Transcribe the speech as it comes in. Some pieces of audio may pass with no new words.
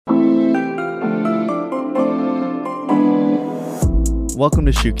welcome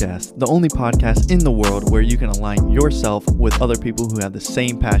to Shoecast, the only podcast in the world where you can align yourself with other people who have the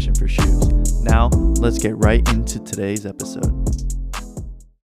same passion for shoes. Now, let's get right into today's episode.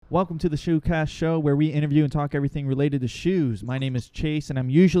 Welcome to the Shoecast show where we interview and talk everything related to shoes. My name is Chase, and I'm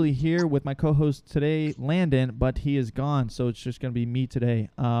usually here with my co-host today, Landon, but he is gone, so it's just going to be me today.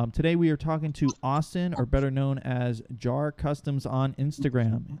 Today we are talking to Austin, or better known as Jar Customs on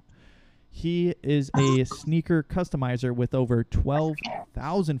Instagram. He is a sneaker customizer with over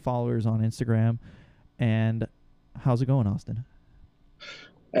 12,000 followers on Instagram. And how's it going, Austin?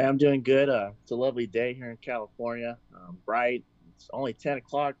 Hey, I'm doing good. It's a lovely day here in California. Bright. It's only 10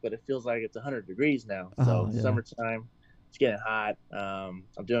 o'clock, but it feels like it's 100 degrees now. So Summertime. It's getting hot. I'm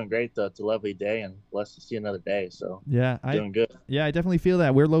doing great, though. It's a lovely day and blessed to see another day. So doing good. Yeah, I definitely feel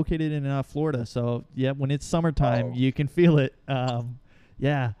that. We're located in Florida. So, yeah, when it's summertime, you can feel it.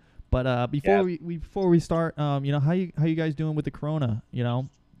 Yeah. But before we start, how you guys doing with the corona? Oh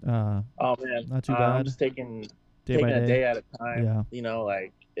man, not too bad. I'm just taking a day at a time. Yeah.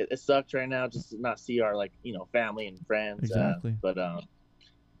 It sucks right now just to not see our family and friends. Exactly. But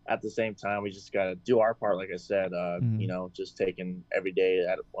at the same time, we just gotta do our part. Like I said, just taking every day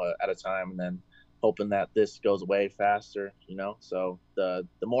at a time, and then hoping that this goes away faster. So the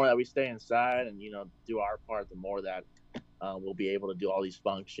more that we stay inside and do our part, the more that we'll be able to do all these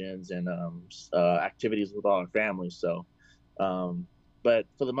functions and activities with all our families. So, but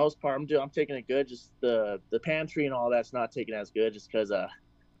for the most part, I'm taking it good. Just the pantry and all that's not taking as good, just because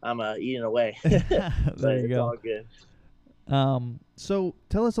I'm eating away. There you go. All good. So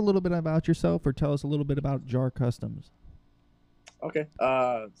tell us a little bit about yourself, or tell us a little bit about Jar Customs. Okay.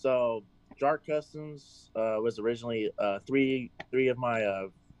 So Jar Customs was originally three of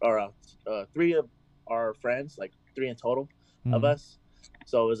our friends, like 3 in total of us.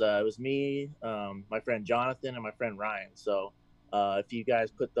 So it was me, my friend Jonathan, and my friend Ryan. So if you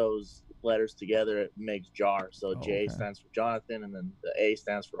guys put those letters together, it makes Jar. So J stands for Jonathan, and then the A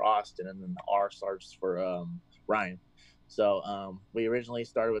stands for Austin, and then the R starts for Ryan. So we originally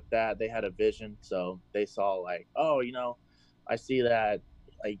started with that. They had a vision, so they saw I see that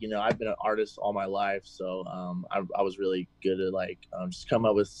I've been an artist all my life, so I was really good at just come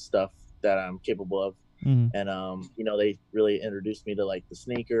up with stuff that I'm capable of. And they really introduced me to the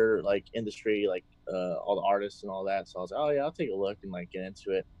sneaker industry, all the artists and all that. So I was like, oh yeah, I'll take a look and get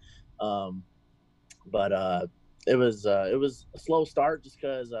into it. But it was a slow start just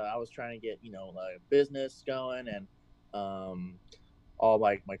because I was trying to get business going and all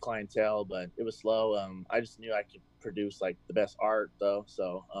my clientele, but it was slow. I just knew I could produce the best art though,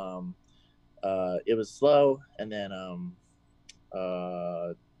 so it was slow. And then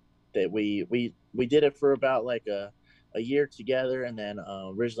that we did it for about a year together, and then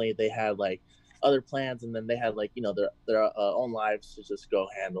originally they had other plans, and then they had their own lives to just go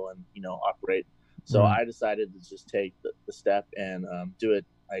handle and operate. So I decided to just take the step and do it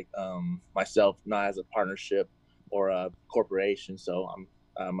myself, not as a partnership or a corporation. So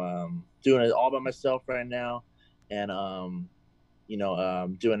I'm doing it all by myself right now, and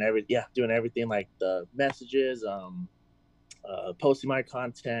doing everything like the messages, posting my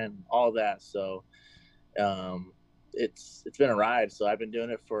content, all that. So it's been a ride. So I've been doing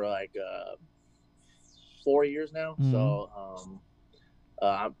it for 4 years now. So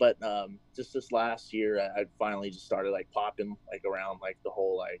but just this last year I finally just started popping around the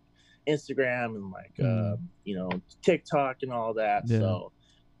whole Instagram and TikTok and all that. So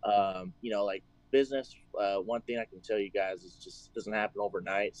business, one thing I can tell you guys is just doesn't happen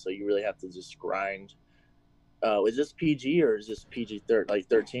overnight. So you really have to just grind. Is this PG or is this PG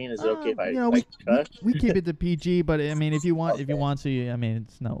 13? Is it okay if I cut? We keep it to PG, but I mean, if you want to, I mean,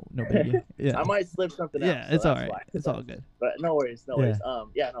 it's no biggie. Yeah. I might slip something out. Yeah, it's all right. It's all good. But no worries. But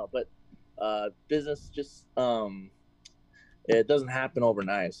business just it doesn't happen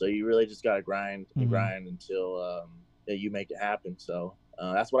overnight. So you really just gotta grind and grind until you make it happen. So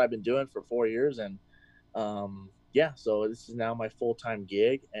that's what I've been doing for 4 years, and so this is now my full-time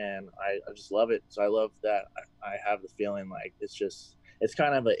gig, and I just love it. So I love that I have the feeling it's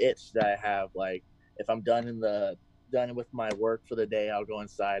kind of an itch that I have. If I'm done with my work for the day, I'll go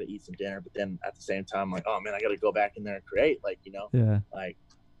inside, eat some dinner, but then at the same time, oh man, I got to go back in there and create. I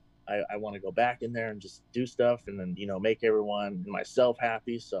want to go back in there and just do stuff, and then make everyone and myself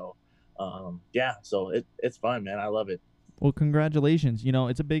happy. So so it's fun, man. I love it. Well, congratulations.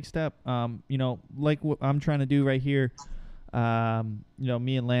 It's a big step. Like what I'm trying to do right here.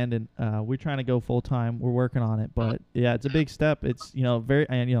 Me and Landon, we're trying to go full time. We're working on it, but yeah, it's a big step. It's very,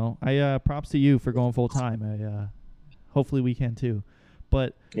 and I props to you for going full time. Hopefully we can too.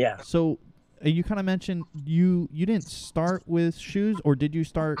 But yeah. So you kind of mentioned you didn't start with shoes, or did you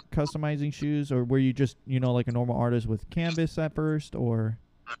start customizing shoes, or were you just, like a normal artist with canvas at first, or?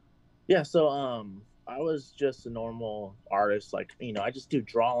 Yeah, so I was just a normal artist. Like, I just do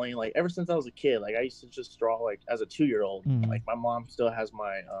drawing. Like ever since I was a kid, like I used to just draw like as a 2-year-old. Mm. Like my mom still has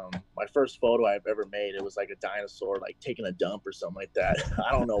my first photo I've ever made. It was like a dinosaur like taking a dump or something like that.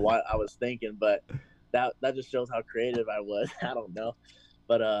 I don't know what I was thinking, but that just shows how creative I was. I don't know.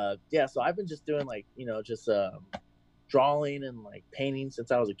 But yeah, so I've been just doing like, just drawing and like painting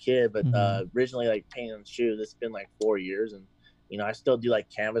since I was a kid, but originally like painting on shoes. It's been like 4 years, and I still do like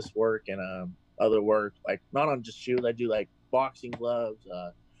canvas work and other work, like not on just shoes. I do like boxing gloves,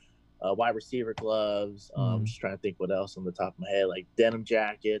 wide receiver gloves. I'm just trying to think what else on the top of my head, like denim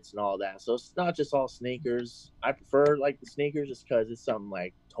jackets and all that. So it's not just all sneakers. I prefer like the sneakers just because it's something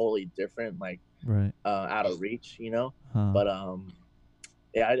like totally different, like Right. out of reach, Huh. But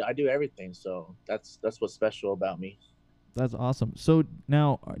yeah, I do everything. So that's what's special about me. That's awesome. So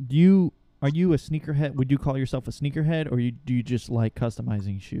now, are you a sneakerhead? Would you call yourself a sneakerhead, or do you just like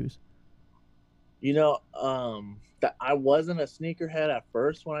customizing shoes? That I wasn't a sneakerhead at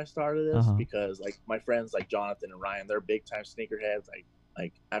first when I started this, Uh-huh. because like my friends like Jonathan and Ryan, they're big time sneakerheads.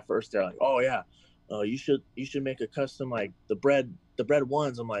 Like at first they're like, oh yeah, you should make a custom like the bread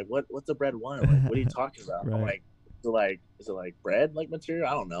ones. I'm like, what's a bread one? Like, what are you talking about? I'm Right. like, is it like bread like material?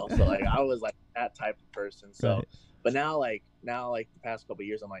 I don't know. So like I was like that type of person. So Right. but now like the past couple of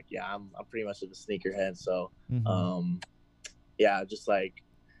years, I'm like, yeah, I'm pretty much a sneakerhead. So yeah, just like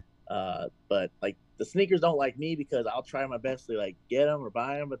but like the sneakers don't like me because I'll try my best to like get them or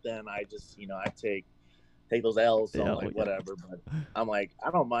buy them, but then I just I take those L's, so I'm like whatever. But I'm like, I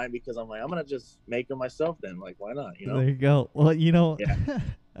don't mind, because I'm like, I'm gonna just make them myself then. Like, why not? There you go. Well, Yeah.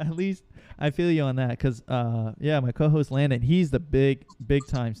 at least I feel you on that, because yeah, my co-host Landon, he's the big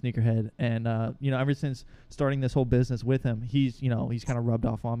time sneakerhead, and ever since starting this whole business with him, he's kind of rubbed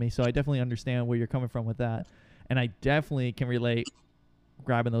off on me. So I definitely understand where you're coming from with that, and I definitely can relate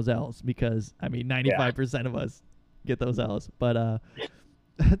grabbing those L's, because I mean 95% of us get those L's. But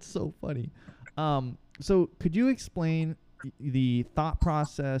that's so funny. So could you explain the thought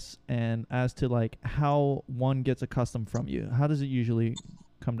process and as to like how one gets a custom from you? How does it usually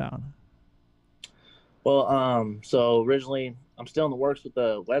come down? Well, so originally I'm still in the works with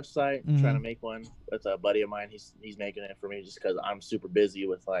the website, trying to make one with a buddy of mine. He's making it for me just because I'm super busy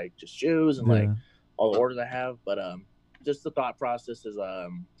with like just shoes and like all the orders I have. But just the thought process is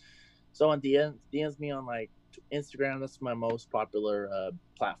someone DMs me on like Instagram. That's my most popular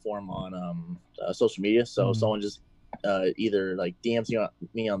platform on social media. So someone just either like DMs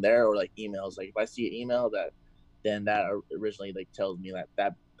me on there, or like emails. Like if I see an email, then that originally like tells me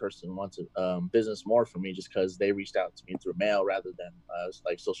that person wants a business more from me, just because they reached out to me through mail rather than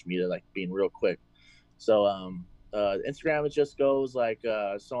like social media, like being real quick. So Instagram, it just goes like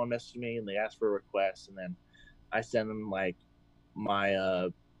someone messaged me and they ask for a request, and then I send them like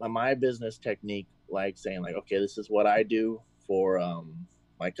my business technique, like saying like, okay, this is what I do for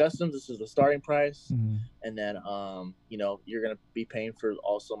my customs. This is the starting price, and then you're gonna be paying for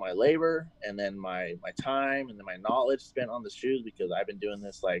also my labor, and then my time, and then my knowledge spent on the shoes, because I've been doing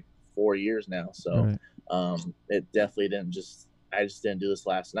this like 4 years now. So it definitely didn't I just didn't do this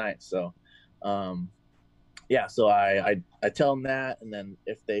last night. So yeah, so I tell them that, and then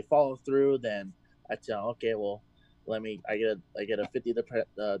if they follow through, then I tell them, okay, well, I get a 50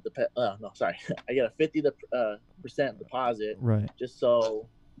 no, sorry, I get a 50% deposit, just so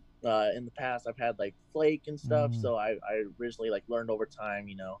in the past I've had like flake and stuff. So I originally like learned over time,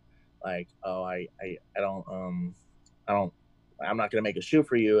 like, oh, I don't I'm not gonna make a shoe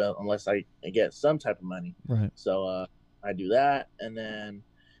for you unless I get some type of money. So I do that, and then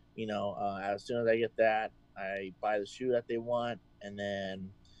as soon as I get that, I buy the shoe that they want, and then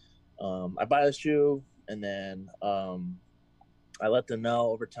I buy the shoe, and then I let them know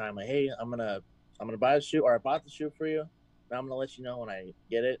over time, like, hey, I'm gonna buy the shoe, or I bought the shoe for you, and I'm gonna let you know when I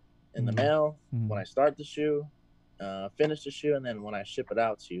get it in the mail, when I start the shoe, finish the shoe, and then when I ship it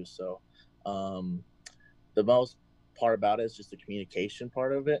out to you. So the most part about it is just the communication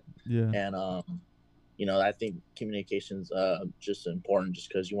part of it. And I think communication's just important, just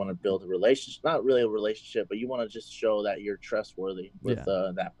because you want to build a relationship, not really a relationship, but you want to just show that you're trustworthy with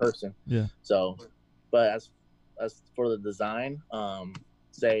that person. So, but as for the design,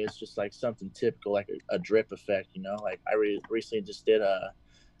 say it's just like something typical, like a drip effect, like I recently just did a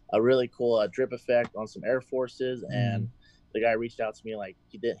really cool drip effect on some Air Forces, and the guy reached out to me, like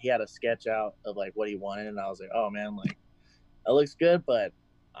he had a sketch out of like what he wanted, and I was like, oh man, like that looks good, but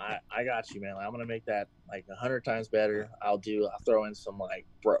I got you, man. Like, I'm gonna make that like 100 times better. I'll throw in some like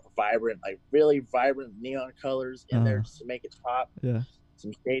vibrant, like really vibrant neon colors in there Uh, just to make it pop. yeah.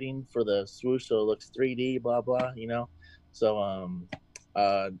 Some shading for the swoosh so it looks 3D, blah blah, you know. So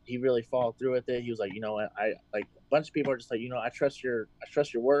he really followed through with it. He was like, you know what, I like a bunch of people are just like, you know, I trust your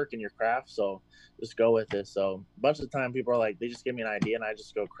work and your craft, so just go with it. So a bunch of the time people are like, they just give me an idea and I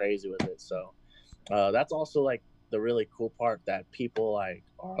just go crazy with it. So that's also like the really cool part, that people like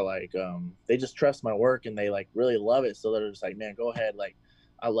are like they just trust my work and they like really love it, so they're just like, man, go ahead, like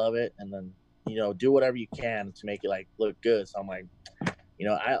I love it, and then you know, do whatever you can to make it like look good. So I'm like, you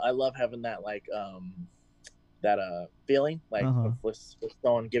know, I love having that like that feeling like Uh-huh. with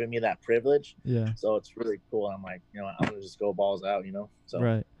someone giving me that privilege. Yeah. So it's really cool. I'm like, you know, I'm gonna just go balls out, you know. So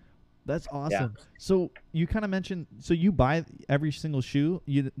Right. That's yeah. awesome. So you kind of mentioned, so you buy every single shoe.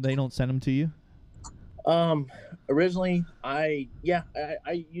 They don't send them to you. Um, Originally, I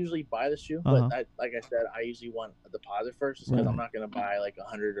usually buy the shoe, but Uh-huh. like I said, I usually want a deposit first, just because I'm Right. not gonna buy like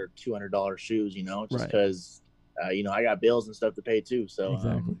 $100 or $200 shoes, you know, just Right. because you know, I got bills and stuff to pay too. So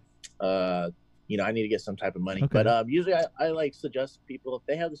Exactly. uh, you know, I need to get some type of money. But Okay. usually I like suggest people, if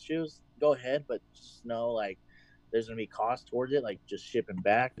they have the shoes, go ahead, but just know like there's gonna be cost towards it, like just shipping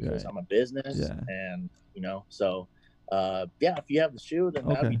back, because Right. I'm a business, Yeah. and you know, so yeah, if you have the shoe, then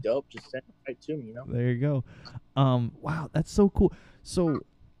that would be Okay. dope. Just send it right to me, you know. There you go. Wow, that's so cool. So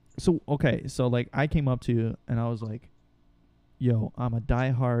okay, so like I came up to you and I was like, "Yo, I'm a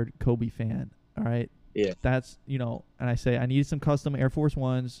diehard Kobe fan." All right, Yeah. that's, you know, and I say I need some custom Air Force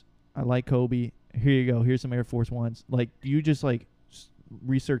Ones. I like Kobe. Here you go. Here's some Air Force Ones. Like, do you just like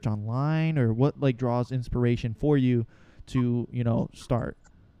research online, or what like draws inspiration for you to, you know, start?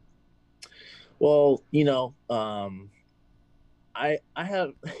 Well, you know, I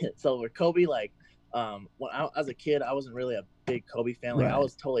have so with Kobe, like when I as a kid, I wasn't really a big Kobe fan. Like I Right.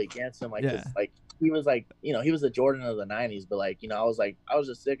 was totally against him, like Yeah. because like he was like, you know, he was the Jordan of the '90s, but like, you know, I was like, I was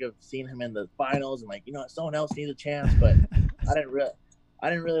just sick of seeing him in the finals and like, you know, someone else needs a chance, but I didn't really I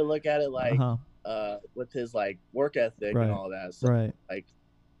didn't really look at it like Uh-huh. with his like work ethic and Right. all that. So Right. like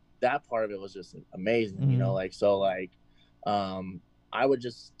that part of it was just amazing, you know, Mhm. like so like um I would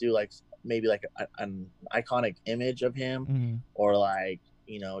just do like maybe like an iconic image of him, Mhm. or like,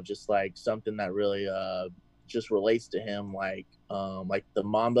 you know, just like something that really just relates to him, like the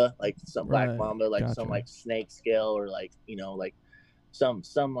mamba, like some black Right. mamba, like some Gotcha. like snake scale, or like, you know, like some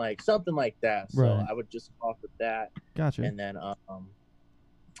like something like that. So Right. I would just come off with that, Gotcha. and then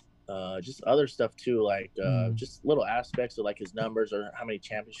just other stuff too, like Mhm. just little aspects of like his numbers or how many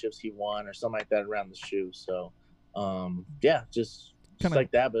championships he won or something like that around the shoe. So yeah, just Kind of.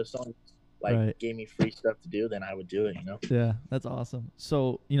 like that. But if someone like Right. gave me free stuff to do, then I would do it, you know. Yeah, that's awesome.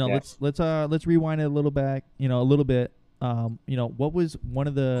 So, you know, Yeah. let's rewind it a little back, you know, a little bit. You know, what was one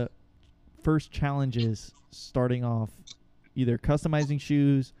of the first challenges starting off, either customizing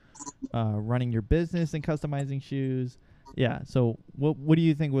shoes, running your business and customizing shoes? Yeah. So, what do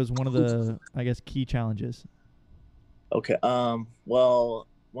you think was one of the, I guess, key challenges? Okay. Well,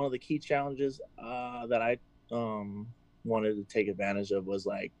 one of the key challenges that I um wanted to take advantage of was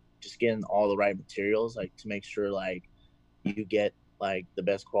like just getting all the right materials, like to make sure like you get like the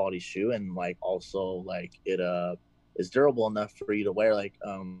best quality shoe, and like also like it is durable enough for you to wear like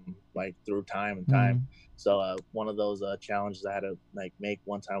through time and time. Mm. So one of those challenges I had to like make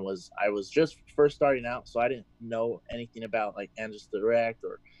one time was, I was just first starting out, so I didn't know anything about like Angels Direct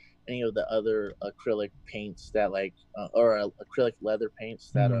or any of the other acrylic paints that like acrylic leather paints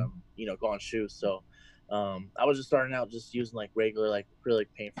that Mm. you know, go on shoes. So I was just starting out just using like regular like acrylic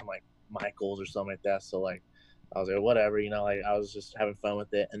paint from like Michaels or something like that. So like I was like, whatever, you know, like I was just having fun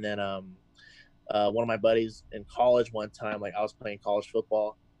with it. And then one of my buddies in college one time, like I was playing college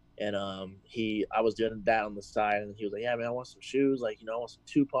football, and I was doing that on the side, and he was like, yeah, man, I want some shoes, like, you know, I want some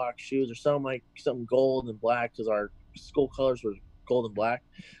Tupac shoes or something, like something gold and black, because our school colors were gold and black.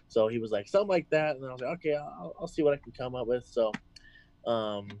 So he was like, something like that, and then I was like, okay, I'll see what I can come up with. So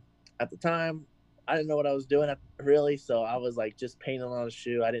um at the time, I didn't know what I was doing really, so I was like just painting on a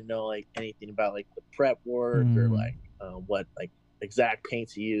shoe. I didn't know like anything about like the prep work, or Mm. like what like exact paint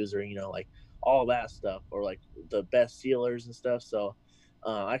to use, or you know, like all that stuff, or like the best sealers and stuff. So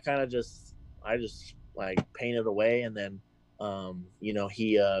I kind of I just like painted away, and then you know,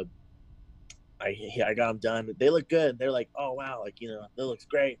 I got them done. They look good. They're like, oh wow, like, you know, that looks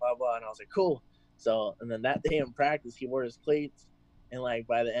great, blah blah. And I was like, cool. So and then that day in practice, he wore his cleats, and like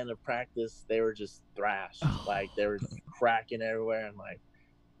by the end of practice, they were just thrashed. Like they were Oh. cracking everywhere, and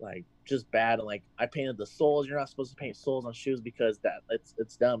like just bad. And like I painted the soles. You're not supposed to paint soles on shoes, because that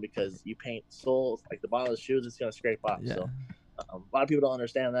it's dumb, because you paint soles like the bottom of the shoes, it's gonna scrape off. Yeah. So A lot of people don't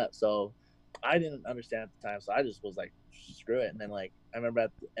understand that, so I didn't understand at the time, so I just was like, screw it. And then like I remember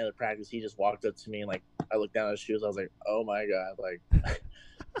at the end of practice, he just walked up to me and like I looked down at his shoes. I was like, oh my god, like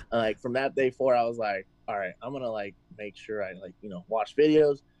like from that day forward, I was like, all right, I'm gonna like make sure I like watch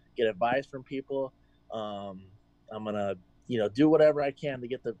videos, get advice from people. Um, I'm gonna do whatever I can to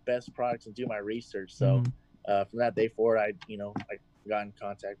get the best products and do my research. So from that day forward, I got in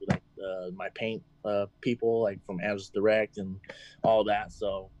contact with like my paint people like from Angeles Direct and all that.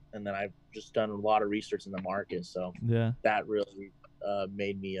 So and then I've just done a lot of research in the market. So Yeah. that really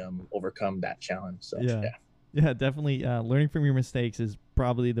made me overcome that challenge. So Yeah. yeah. Yeah, definitely. Learning from your mistakes is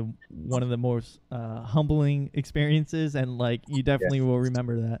probably the one of the most humbling experiences, and like you definitely will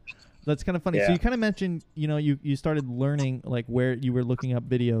remember that. That's kind of funny. So Yeah. you kind of mentioned, you started learning like where you were looking up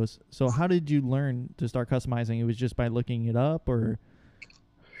videos. So how did you learn to start customizing? It was just by looking it up, or?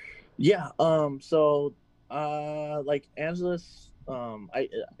 Yeah. So like Angelus,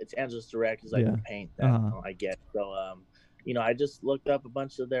 it's Angelus Direct is like Yeah. the paint that Uh-huh. I get. So I just looked up a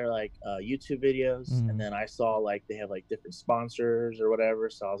bunch of their like YouTube videos, and Mm. then I saw like they have like different sponsors or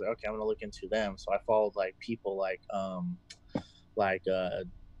whatever. So I was like, okay, I'm gonna look into them. So I followed like people like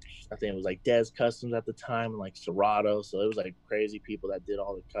I think it was like Des Customs at the time, and like Serato. So it was like crazy people that did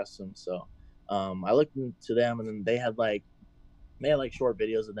all the customs. So I looked into them, and then they had like short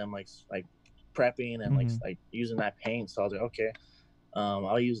videos of them like prepping and Mm-hmm. like using that paint. So I was like, okay,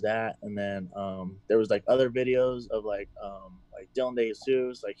 I'll use that. And then there was like other videos of like Dylan De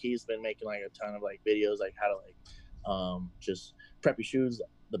Jesus, like he's been making like a ton of like videos like how to like just prep your shoes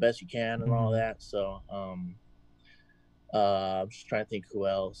the best you can and all Mm-hmm. that. So I'm just trying to think who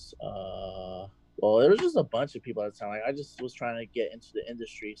else. Well, there was just a bunch of people at the time. Like I just was trying to get into the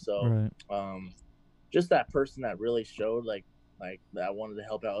industry, so Right. just that person that really showed like that I wanted to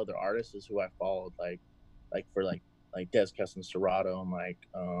help out other artists is who I followed. Like for like Des Custom Serato and like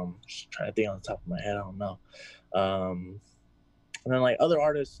just trying to think on the top of my head. I don't know. And then like other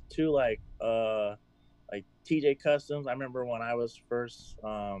artists too, like TJ Customs. I remember when I was first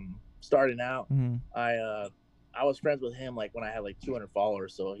starting out, Mm-hmm. I was friends with him like when I had like 200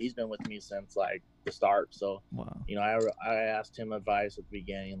 followers. So he's been with me since like the start. So Wow. I asked him advice at the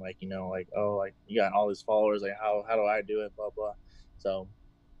beginning, like like, oh, like you got all these followers, like how do I do it, blah blah. So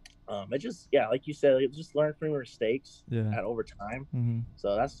it just, yeah, like you said, like, just learn from your mistakes Yeah. at over time. Mm-hmm.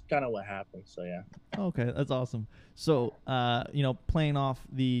 So that's kind of what happened. So yeah. Okay, that's awesome. So, playing off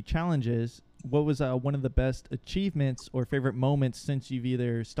the challenges, what was one of the best achievements or favorite moments since you've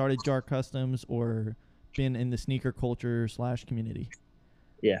either started Jar Customs or been in the sneaker culture / community?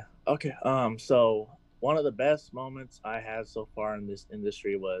 Yeah. Okay. So one of the best moments I had so far in this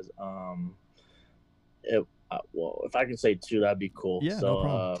industry was well, if I can say two, that'd be cool. Yeah, no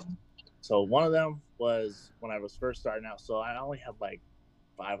problem. So one of them was when I was first starting out. So I only had like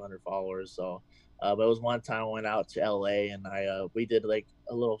 500 followers. So, but it was one time I went out to LA and we did like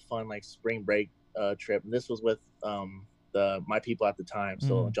a little fun like spring break trip. And this was with my people at the time,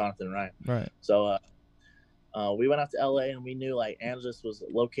 so Mm-hmm. Jonathan and Ryan. Right. So we went out to LA and we knew like Angeles was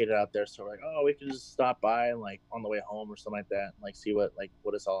located out there, so we're like, oh, we could just stop by and like on the way home or something like that, and like see what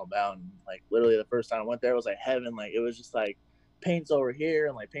it's all about. And like literally the first time I went there was like heaven. Like it was just like paints over here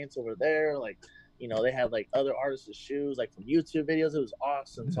and like paints over there. Like they had like other artists' shoes like from YouTube videos. It was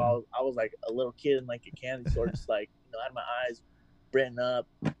awesome. So Yeah. I was like a little kid in like a candy store, just like I had my eyes brighten up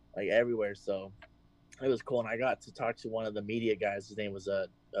like everywhere. So it was cool, and I got to talk to one of the media guys. His name was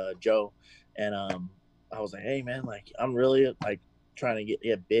Joe, and I was like, hey man, like I'm really like trying to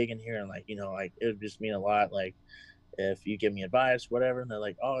get big in here, and like like it would just mean a lot, like if you give me advice, whatever. And they're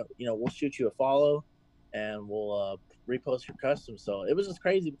like, oh, we'll shoot you a follow, and we'll repost your custom. So it was just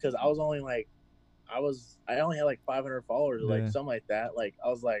crazy because I was only like I only had like 500 followers or like Yeah. something like that. Like I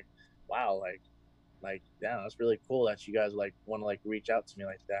was like, wow, like yeah, that's really cool that you guys like want to like reach out to me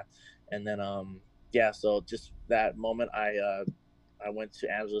like that. And then yeah, so just that moment I went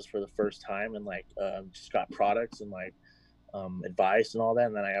to Angeles for the first time and like just got products and like advice and all that,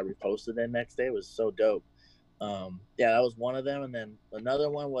 and then I got reposted the next day. It was so dope. Yeah, that was one of them. And then another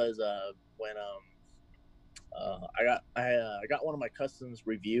one was when I got one of my customs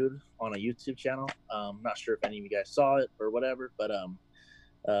reviewed on a YouTube channel. Not sure if any of you guys saw it or whatever, but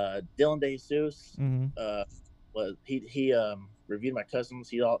Dylan De Jesus Mm-hmm. was he reviewed my customs.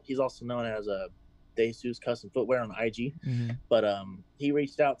 He's also known as a De Jesus Custom Footwear on IG. Mm-hmm. But he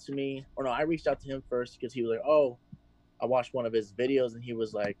reached out to me, or no, I reached out to him first because he was like, oh, I watched one of his videos and he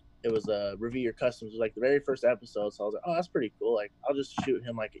was like, it was review your customs. It was like the very first episode. So I was like, oh, that's pretty cool. Like I'll just shoot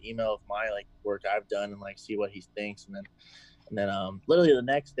him like an email of my like work I've done and like see what he thinks. And then literally the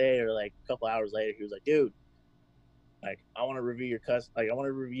next day or like a couple hours later, he was like, dude, like I want to review your I want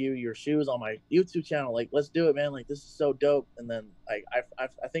to review your shoes on my YouTube channel. Like, let's do it, man. Like, this is so dope. And then like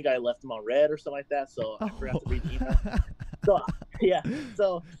I think I left them on red or something like that, so I forgot to read the email. So yeah,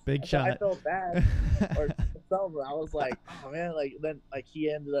 so big shot. I felt bad or something. I was like, oh man, like then like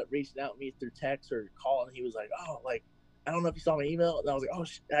he ended up reaching out to me through text or call, and he was like, oh, like I don't know if you saw my email, and I was like, oh,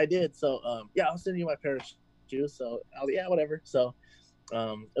 I did. So yeah, I'll send you my pair of shoes. So I was like, yeah, whatever. So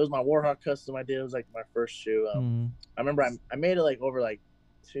it was my Warhawk custom I did. It was like my first shoe. I remember I made it like over like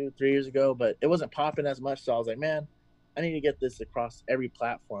 2-3 years ago, but it wasn't popping as much. So I was like, man, I need to get this across every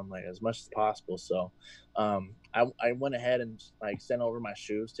platform like as much as possible. So I went ahead and like sent over my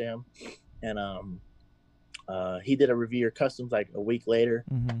shoes to him, and he did a review your customs like a week later,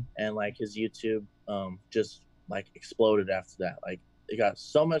 and like his YouTube just like exploded after that. Like it got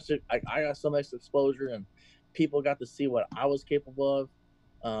so much, I got so much exposure, and people got to see what I was capable of.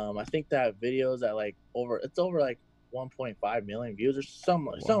 I think that video is at like over 1.5 million views or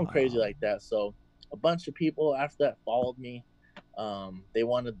something crazy like that. So a bunch of people after that followed me. They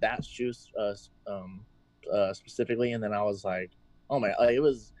wanted that shoe specifically, and then I was like, oh my, like, it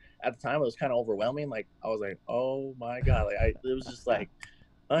was at the time it was kind of overwhelming. Like I was like, oh my god, like it was just like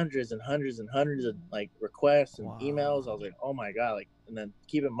hundreds and hundreds and hundreds of like requests and emails. I was like, oh my god, like, and then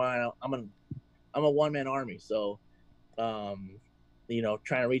keep in mind I'm a one-man army, so you know,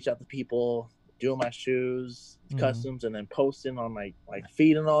 trying to reach out to people, doing my shoes, customs, and then posting on my like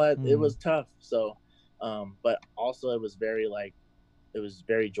feed and all that. It was tough. So but also it was very like, it was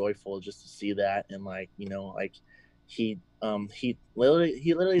very joyful just to see that. And like, you know, like he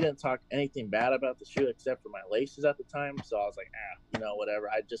literally didn't talk anything bad about the shoe except for my laces at the time. So I was like, you know, whatever.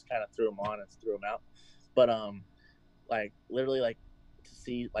 I just kind of threw them on and threw them out. But like literally like to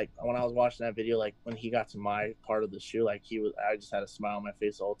see like when I was watching that video, like when he got to my part of the shoe, like I just had a smile on my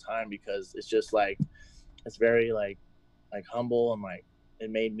face the whole time, because it's just like, it's very like humble, and like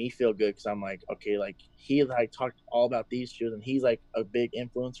it made me feel good, because I'm like, okay, like he like talked all about these shoes, and he's like a big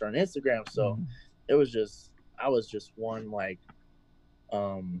influencer on Instagram. So it was just, I was just one like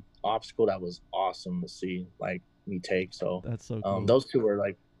obstacle that was awesome to see like me take. So that's so cool. Those two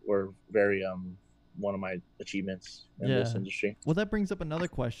were very one of my achievements in this industry. Well, that brings up another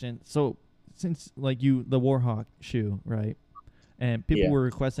question. So since like the Warhawk shoe, right? And people were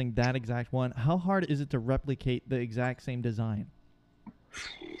requesting that exact one, how hard is it to replicate the exact same design?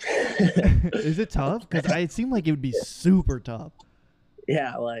 Is it tough? Because it seemed like it would be super tough.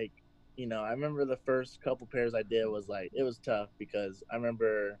 Yeah, like, you know, I remember the first couple pairs I did was like, it was tough, because I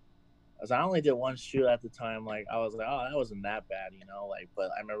remember, as I only did one shoe at the time, like I was like, oh, that wasn't that bad, you know, like,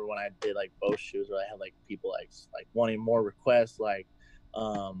 but I remember when I did like both shoes where I had like people like wanting more requests, like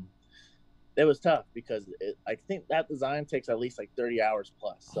it was tough, because I think that design takes at least like 30 hours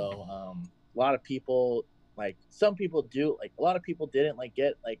plus. So a lot of people, like some people do, like a lot of people didn't like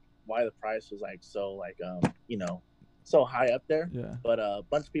get like why the price was like so like you know, so high up there. But a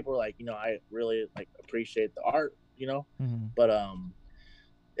bunch of people were like, you know, I really like appreciate the art, you know. But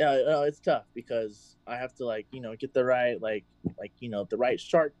yeah, it's tough, because I have to like, you know, get the right like you know, the right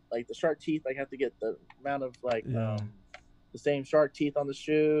shark, like the shark teeth. I have to get the amount of like the same shark teeth on the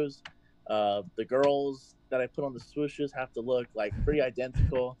shoes. The girls that I put on the swooshes have to look like pretty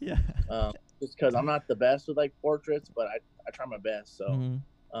identical. Just because I'm not the best with like portraits, but I try my best. So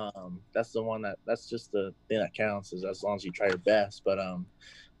that's the one that's just the thing that counts, is as long as you try your best. But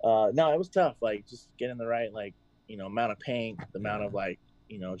no, it was tough, like just getting the right like, you know, amount of paint, the amount of like,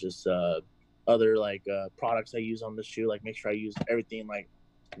 you know, just other like products I use on the shoe, like make sure I use everything like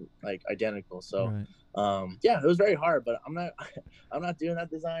identical. So yeah, it was very hard, but I'm not doing that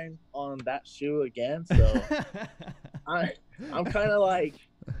design on that shoe again. So I'm kind of like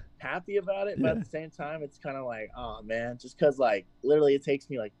happy about it, but at the same time it's kind of like, oh man, just because like literally it takes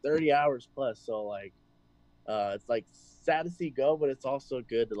me like 30 hours plus. So like it's like sad to see go, but it's also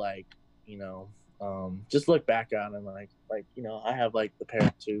good to like, you know, just look back on and like you know, I have like the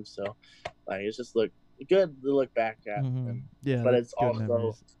pair too, so like it's just look good to look back at. And, but it's also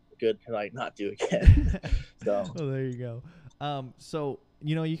memories. Good to like not do again. So well, there you go. So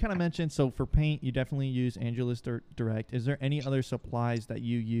you know, you kind of mentioned, so for paint you definitely use Angelus Direct. Is there any other supplies that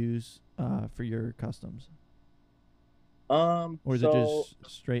you use for your customs, or is it just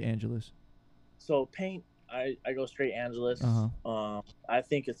straight Angelus? So paint, I go straight Angelus. I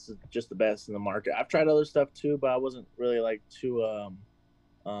think it's just the best in the market. I've tried other stuff too, but I wasn't really like too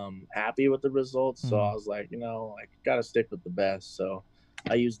happy with the results. So I was like, you know, like gotta stick with the best. So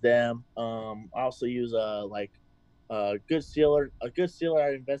I use them. I also use like a good sealer. A good sealer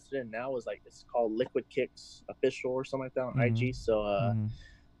I invested in now is like, it's called Liquid Kicks Official or something like that on IG. So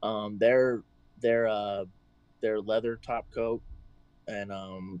they're their leather top coat and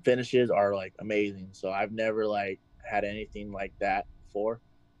finishes are like amazing. So I've never like had anything like that before.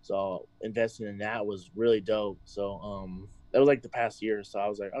 So investing in that was really dope. So that was like the past year. So I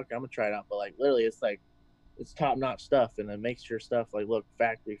was like, okay, I'm gonna try it out. But like literally, it's like it's top notch stuff, and it makes your stuff like look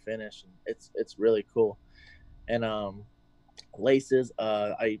factory finished, and it's really cool. And laces,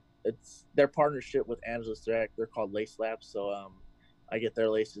 I it's their partnership with Angelus Direct. They're called Lace Labs. So I get their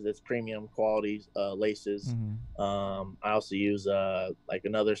laces. It's premium quality laces. Mm-hmm. I also use like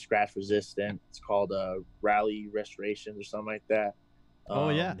another scratch resistant. It's called Rally Restorations or something like that. Oh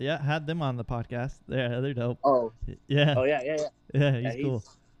yeah, had them on the podcast. Yeah, they're dope. Oh, yeah. Oh yeah, Yeah, he's cool.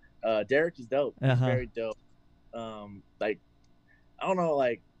 Derek is dope. He's very dope. Like I don't know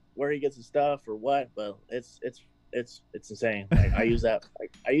like where he gets his stuff or what, but it's insane. Like I use that.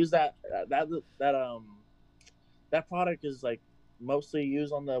 Like I use that that product is like mostly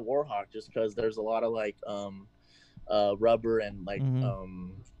used on the Warhawk just because there's a lot of like rubber and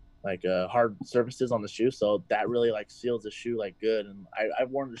like hard surfaces on the shoe, so that really like seals the shoe like good. And I've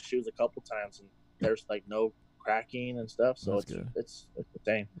worn the shoes a couple times and there's like no cracking and stuff, so it's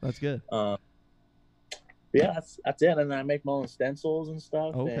insane. That's good. Yeah, that's it. And I make my own stencils and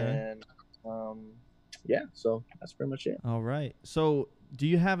stuff. Okay. And yeah, so that's pretty much it. All right. So do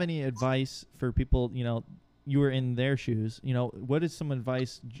you have any advice for people, you know, you were in their shoes, you know, what is some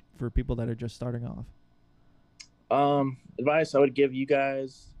advice for people that are just starting off? Advice I would give you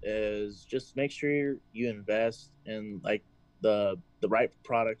guys is just make sure you invest in like the right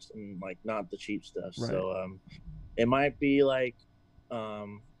products and like not the cheap stuff. Right. So it might be like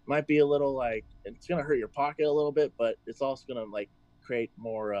might be a little like it's gonna hurt your pocket a little bit, but it's also gonna like create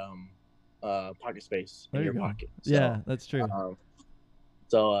more pocket space in your pocket. So, yeah, that's true.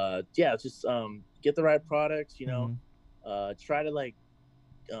 Yeah, just get the right products, you know. Try to like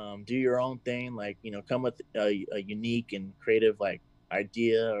do your own thing, like, you know, come with a unique and creative like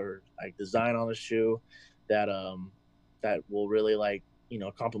idea or like design on the shoe that that will really like, you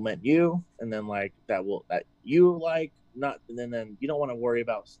know, compliment you, and then like that you like, not, and then you don't want to worry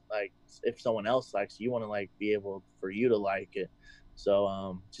about like if someone else likes it. You want to like be able for you to like it.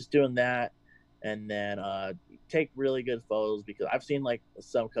 So just doing that, and then take really good photos, because I've seen like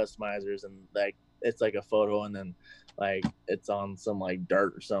some customizers and like it's like a photo and then like it's on some like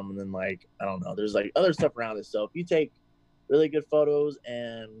dirt or something, and then like I don't know, there's like other stuff around it. So if you take really good photos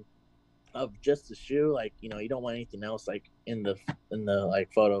and of just the shoe, like, you know, you don't want anything else like in the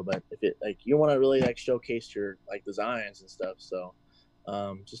like photo, but if it like you want to really like showcase your like designs and stuff, so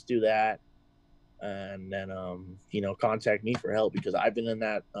just do that. And then you know, contact me for help, because I've been in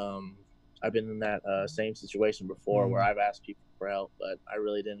that same situation before where I've asked people for help, but I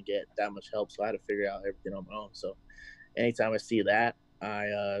really didn't get that much help, so I had to figure out everything on my own. So anytime I see that,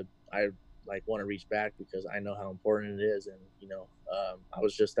 I like want to reach back, because I know how important it is. And you know, I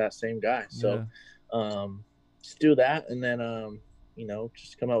was just that same guy. So just do that, and then you know,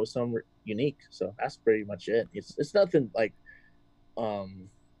 just come out with something unique. So that's pretty much it. It's nothing like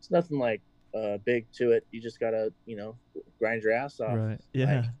big to it. You just gotta, you know, grind your ass off. Right.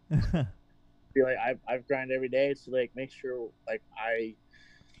 Yeah. Like, feel like I've grind every day to like make sure like I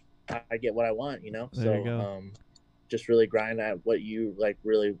get what I want, you know. There you go. Just really grind at what you like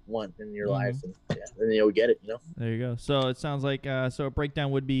really want in your life, and then you'll get it, you know. There you go. So it sounds like so a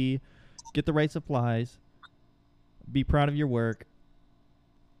breakdown would be get the right supplies, be proud of your work,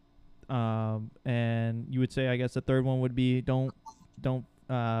 and you would say, I guess the third one would be don't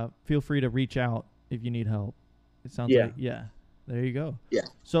feel free to reach out if you need help. It sounds like there you go. Yeah.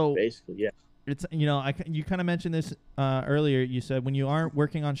 So basically, it's, you know, you kind of mentioned this earlier. You said when you aren't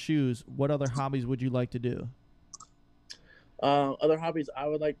working on shoes, what other hobbies would you like to do? Other hobbies I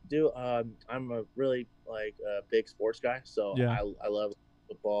would like to do. I'm a really like big sports guy, so I love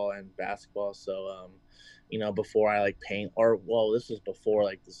football and basketball. So you know, before I like paint, or well, this was before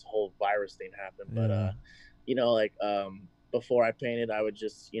like this whole virus thing happened, but you know, like before I painted, I would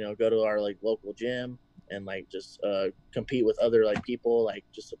just, you know, go to our like local gym and like just compete with other like people, like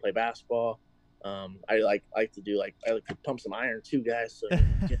just to play basketball. I like to do like I like to pump some iron too, guys, so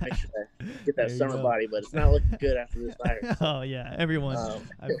you can make sure I get that summer body, but it's not looking good after this virus. So. Oh yeah, everyone.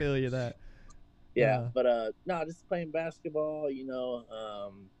 I feel you that. Yeah, but no, just playing basketball, you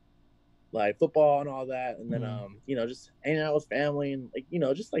know, like football and all that, and then you know, just hanging out with family and like, you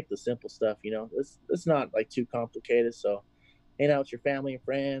know, just like the simple stuff, you know. It's not like too complicated, so hanging out with your family and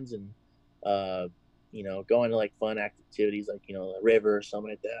friends, and you know, going to like fun activities like, you know, a river or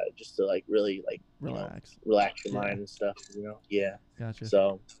something like that, just to like really like relax, you know, relax your mind and stuff, you know. Yeah. Gotcha.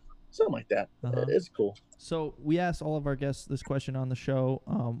 So something like that. It's cool. So we asked all of our guests this question on the show.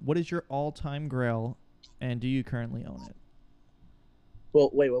 What is your all-time grail and do you currently own it? Well,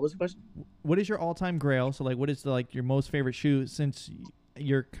 wait, what was the question? What is your all-time grail? So, like, what is your most favorite shoe, since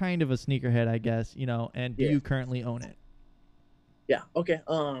you're kind of a sneakerhead, I guess, and do you currently own it? Yeah. Okay.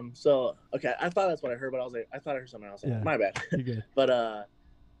 So, okay, I thought that's what I heard, but I thought I heard something else. Yeah. My bad. You're good. But,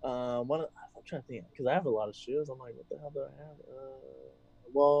 I'm trying to think, because I have a lot of shoes. I'm like, what the hell do I have?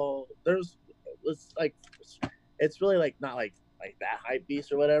 Well, it's really like not like that hype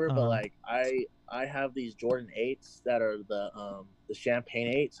beast or whatever, but like I have these Jordan 8s that are the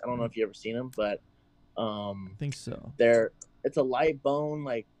Champagne 8s. I don't know if you ever seen them, but I think so. It's a light bone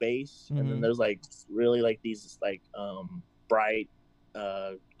like base, and then there's like really like these like bright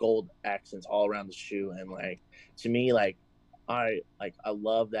gold accents all around the shoe, and like to me like I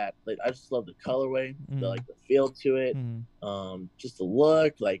love that. Like I just love the colorway, the feel to it, just the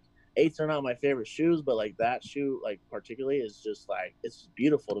look. Like 8s are not my favorite shoes, but like that shoe like particularly is just like it's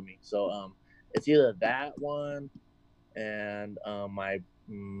beautiful to me. So it's either that one and my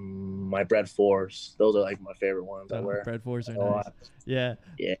Bred 4s. Those are like my favorite ones I wear. Bred 4s are nice. Yeah.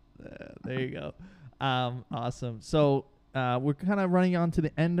 There you go. Awesome. So we're kind of running on to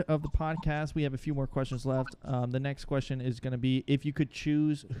the end of the podcast. We have a few more questions left. The next question is going to be, if you could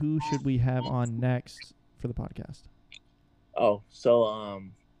choose, who should we have on next for the podcast? Oh, so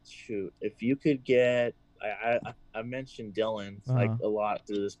shoot, if you could get, I mentioned Dylan like a lot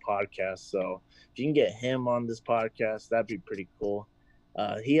through this podcast, so if you can get him on this podcast, that'd be pretty cool.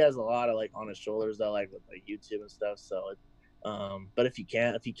 He has a lot of like on his shoulders though, like with like YouTube and stuff, so but if you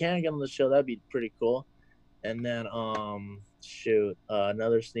can get him on the show, that'd be pretty cool. And then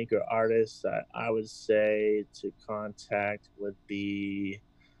another sneaker artist that I would say to contact would be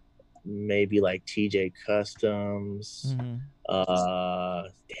maybe like TJ Customs.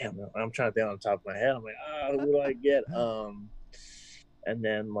 Damn, I'm trying to think on the top of my head. I'm like, who do I get? And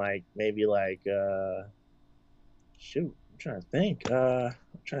then like maybe like I'm trying to think. I'm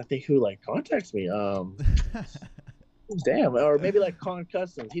trying to think who like contacts me. Damn, or maybe like Con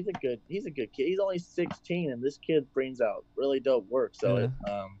Customs. He's a good kid. He's only 16, and this kid brings out really dope work. So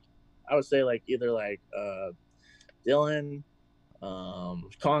I would say like either like Dylan,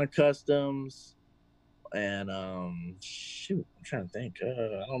 Con Customs, and I'm trying to think.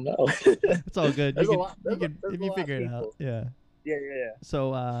 I don't know. It's all good. If you figure it out. Yeah.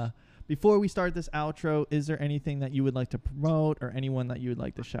 So before we start this outro, is there anything that you would like to promote or anyone that you would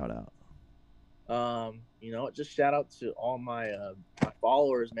like to shout out? Just shout out to all my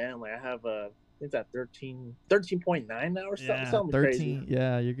followers, man. Like I have I think that 13.9 now or something 13, crazy.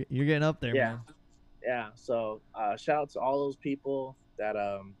 Yeah, you're getting up there, man. Yeah. So shout out to all those people that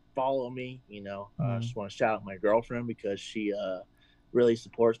follow me. I just want to shout out my girlfriend because she really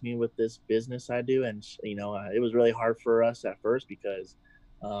supports me with this business I do, and it was really hard for us at first because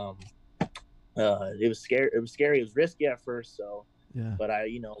it was scary. It was risky at first, so. Yeah. But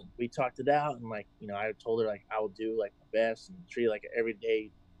we talked it out, and like, I told her like I will do like my best and treat it like an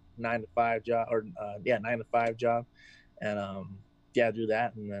everyday 9 to 5 job, or 9 to 5 job, and do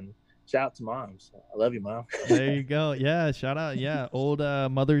that, and then shout out to moms. I love you, Mom. There you go. Yeah, shout out. Yeah, old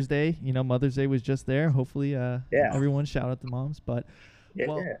Mother's Day. Mother's Day was just there. Hopefully, everyone shout out to moms. But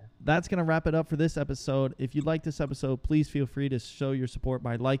that's gonna wrap it up for this episode. If you like this episode, please feel free to show your support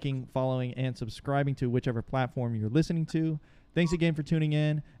by liking, following, and subscribing to whichever platform you're listening to. Thanks again for tuning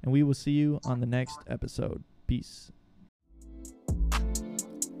in, and we will see you on the next episode. Peace.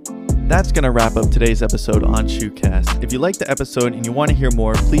 That's going to wrap up today's episode on Shoecast. If you liked the episode and you want to hear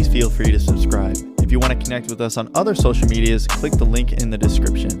more, please feel free to subscribe. If you want to connect with us on other social medias, click the link in the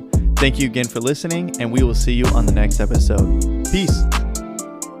description. Thank you again for listening, and we will see you on the next episode. Peace.